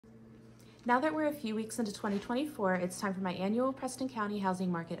Now that we're a few weeks into 2024, it's time for my annual Preston County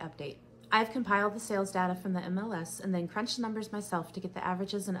housing market update. I've compiled the sales data from the MLS and then crunched numbers myself to get the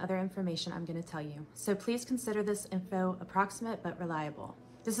averages and other information I'm going to tell you. So please consider this info approximate but reliable.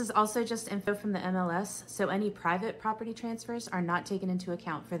 This is also just info from the MLS, so any private property transfers are not taken into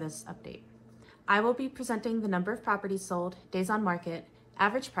account for this update. I will be presenting the number of properties sold, days on market,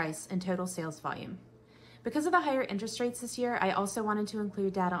 average price, and total sales volume. Because of the higher interest rates this year, I also wanted to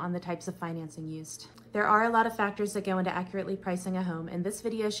include data on the types of financing used. There are a lot of factors that go into accurately pricing a home, and this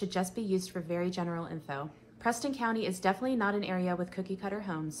video should just be used for very general info. Preston County is definitely not an area with cookie-cutter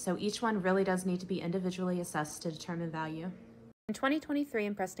homes, so each one really does need to be individually assessed to determine value. In 2023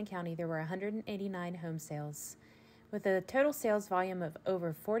 in Preston County, there were 189 home sales, with a total sales volume of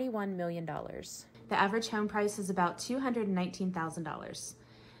over $41 million. The average home price is about $219,000.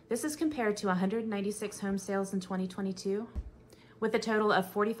 This is compared to 196 home sales in 2022, with a total of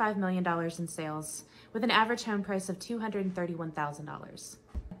 $45 million in sales, with an average home price of $231,000.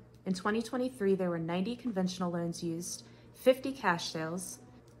 In 2023, there were 90 conventional loans used, 50 cash sales,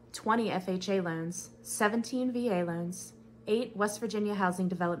 20 FHA loans, 17 VA loans, 8 West Virginia Housing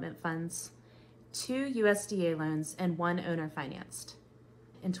Development Funds, 2 USDA loans, and 1 owner financed.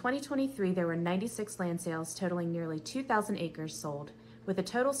 In 2023, there were 96 land sales totaling nearly 2,000 acres sold, with a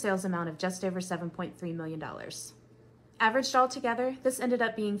total sales amount of just over $7.3 million. Averaged altogether, this ended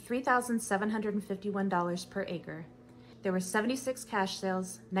up being $3,751 per acre. There were 76 cash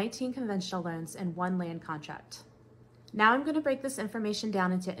sales, 19 conventional loans, and 1 land contract. Now I'm going to break this information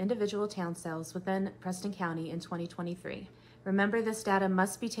down into individual town sales within Preston County in 2023. Remember, this data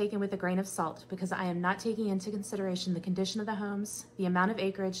must be taken with a grain of salt because I am not taking into consideration the condition of the homes, the amount of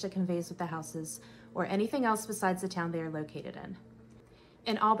acreage that conveys with the houses, or anything else besides the town they are located in.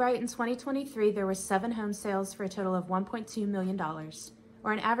 In Albright in 2023, there were 7 home sales for a total of $1.2 million,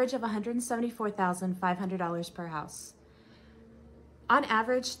 or an average of $174,500 per house. On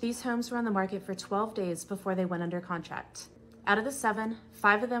average, these homes were on the market for 12 days before they went under contract. Out of the 7,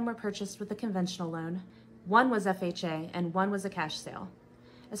 5 of them were purchased with a conventional loan, 1 was FHA, and 1 was a cash sale.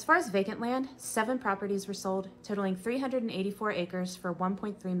 As far as vacant land, 7 properties were sold, totaling 384 acres for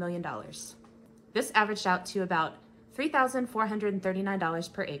 $1.3 million. This averaged out to about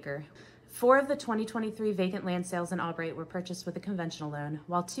 $3,439 per acre. 4 of the 2023 vacant land sales in Albright were purchased with a conventional loan,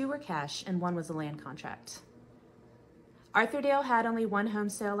 while 2 were cash and 1 was a land contract. Arthurdale had only 1 home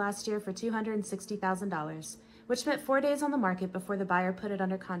sale last year for $260,000, which meant 4 days on the market before the buyer put it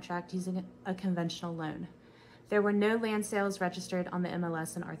under contract using a conventional loan. There were no land sales registered on the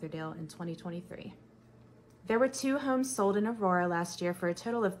MLS in Arthurdale in 2023. There were 2 homes sold in Aurora last year for a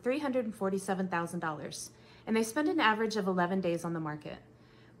total of $347,000, and they spent an average of 11 days on the market.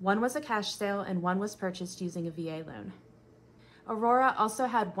 1 was a cash sale and 1 was purchased using a VA loan. Aurora also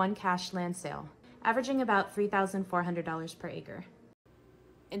had 1 cash land sale, averaging about $3,400 per acre.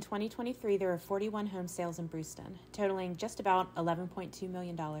 In 2023, there were 41 home sales in Brewston, totaling just about $11.2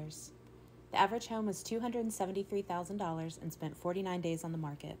 million. The average home was $273,000 and spent 49 days on the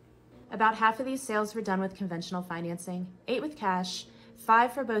market. About half of these sales were done with conventional financing, 8 with cash,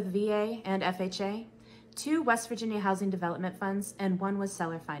 5 for both VA and FHA, 2 West Virginia Housing Development Funds, and 1 was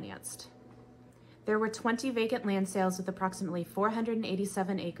seller financed. There were 20 vacant land sales with approximately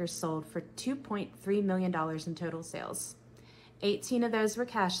 487 acres sold for $2.3 million in total sales. 18 of those were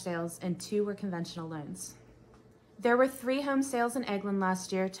cash sales and 2 were conventional loans. There were 3 home sales in Eglin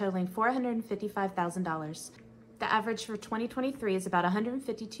last year totaling $455,000. The average for 2023 is about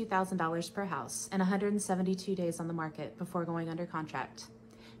 $152,000 per house and 172 days on the market before going under contract.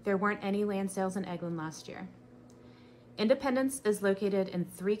 There weren't any land sales in Eglin last year. Independence is located in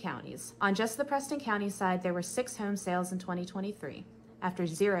 3 counties. On just the Preston County side, there were 6 home sales in 2023, after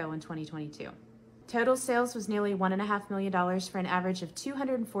 0 in 2022. Total sales was nearly $1.5 million for an average of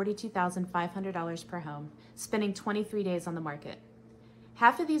 $242,500 per home, spending 23 days on the market.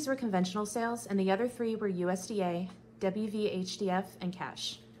 Half of these were conventional sales, and the other 3 were USDA, WVHDF, and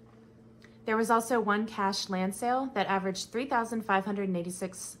cash. There was also 1 cash land sale that averaged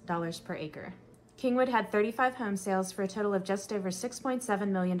 $3,586 per acre. Kingwood had 35 home sales for a total of just over $6.7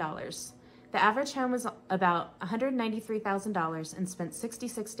 million. The average home was about $193,000 and spent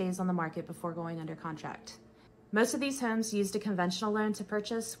 66 days on the market before going under contract. Most of these homes used a conventional loan to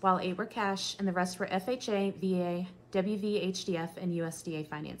purchase, while 8 were cash and the rest were FHA, VA, WVHDF, and USDA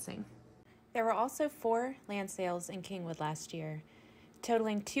financing. There were also 4 land sales in Kingwood last year,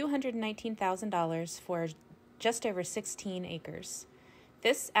 totaling $219,000 for just over 16 acres.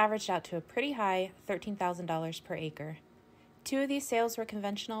 This averaged out to a pretty high $13,000 per acre. 2 of these sales were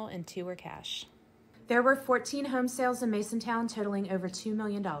conventional and 2 were cash. There were 14 home sales in Masontown totaling over $2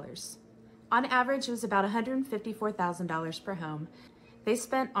 million. On average, it was about $154,000 per home. They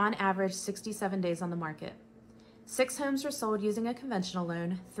spent on average 67 days on the market. 6 homes were sold using a conventional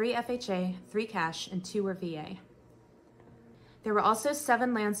loan, 3 FHA, 3 cash, and 2 were VA. There were also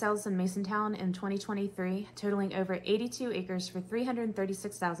 7 land sales in Masontown in 2023, totaling over 82 acres for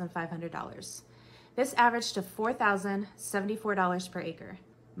 $336,500. This averaged to $4,074 per acre.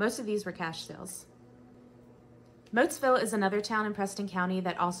 Most of these were cash sales. Moatsville is another town in Preston County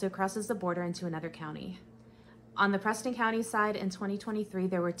that also crosses the border into another county. On the Preston County side in 2023,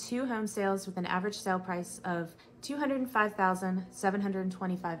 there were 2 home sales with an average sale price of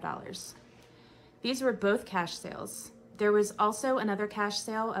 $205,725. These were both cash sales. There was also another cash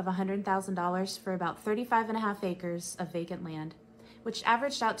sale of $100,000 for about 35.5 acres of vacant land, which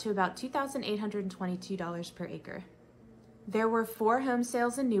averaged out to about $2,822 per acre. There were 4 home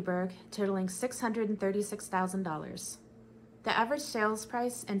sales in Newburgh, totaling $636,000. The average sales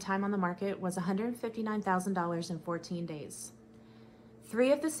price and time on the market was $159,000 in 14 days.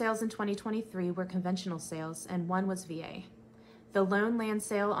 3 of the sales in 2023 were conventional sales, and 1 was VA. The lone land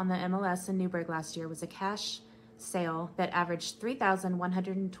sale on the MLS in Newburgh last year was a cash sale that averaged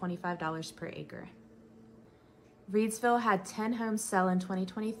 $3,125 per acre. Reedsville had 10 homes sell in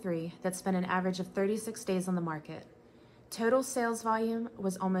 2023 that spent an average of 36 days on the market. Total sales volume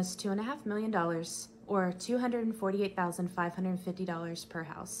was almost $2.5 million, or $248,550 per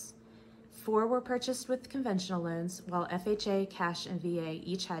house. 4 were purchased with conventional loans, while FHA, cash, and VA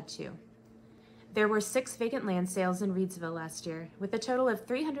each had 2. There were 6 vacant land sales in Reedsville last year, with a total of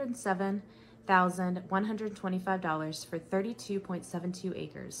 $307,125 for 32.72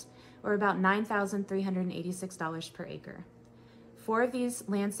 acres, or about $9,386 per acre. 4 of these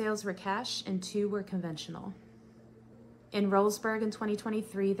land sales were cash and 2 were conventional. In Rollsburg in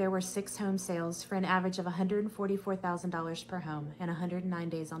 2023, there were 6 home sales for an average of $144,000 per home and 109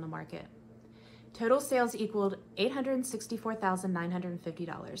 days on the market. Total sales equaled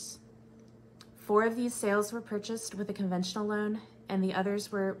 $864,950. 4 of these sales were purchased with a conventional loan, and the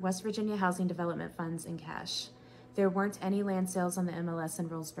others were West Virginia Housing Development Funds in cash. There weren't any land sales on the MLS in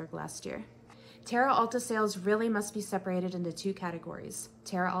Rollsburg last year. Terra Alta sales really must be separated into 2 categories,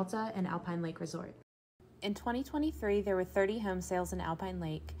 Terra Alta and Alpine Lake Resort. In 2023, there were 30 home sales in Alpine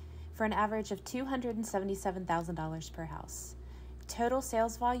Lake for an average of $277,000 per house. Total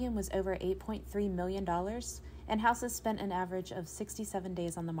sales volume was over $8.3 million, and houses spent an average of 67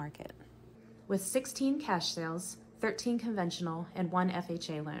 days on the market, with 16 cash sales, 13 conventional, and 1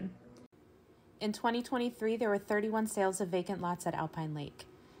 FHA loan. In 2023, there were 31 sales of vacant lots at Alpine Lake,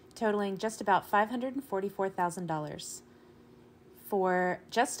 totaling just about $544,000 for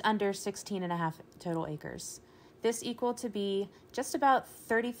just under 16.5 total acres. This equaled to be just about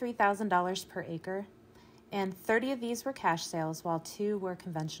 $33,000 per acre, and 30 of these were cash sales, while 2 were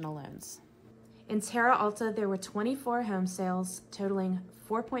conventional loans. In Terra Alta, there were 24 home sales totaling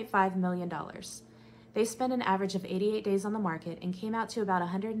 $4.5 million. They spent an average of 88 days on the market and came out to about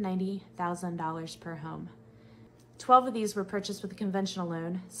 $190,000 per home. 12 of these were purchased with a conventional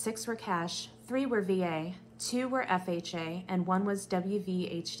loan, 6 were cash, 3 were VA, 2 were FHA, and 1 was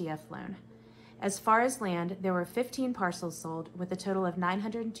WVHDF loan. As far as land, there were 15 parcels sold with a total of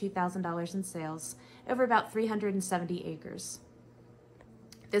 $902,000 in sales over about 370 acres.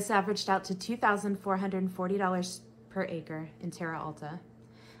 This averaged out to $2,440 per acre in Terra Alta.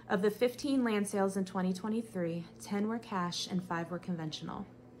 Of the 15 land sales in 2023, 10 were cash and 5 were conventional.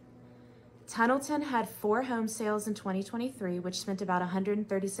 Tunnelton had 4 home sales in 2023, which spent about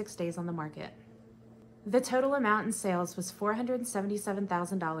 136 days on the market. The total amount in sales was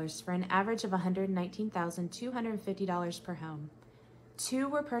 $477,000 for an average of $119,250 per home. 2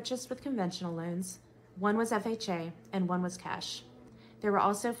 were purchased with conventional loans, 1 was FHA, and 1 was cash. There were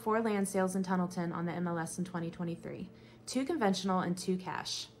also 4 land sales in Tunnelton on the MLS in 2023, 2 conventional and 2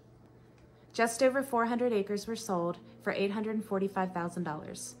 cash. Just over 400 acres were sold for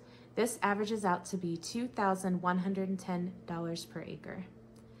 $845,000. This averages out to be $2,110 per acre.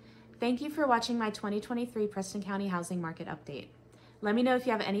 Thank you for watching my 2023 Preston County Housing Market Update. Let me know if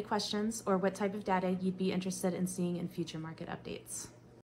you have any questions or what type of data you'd be interested in seeing in future market updates.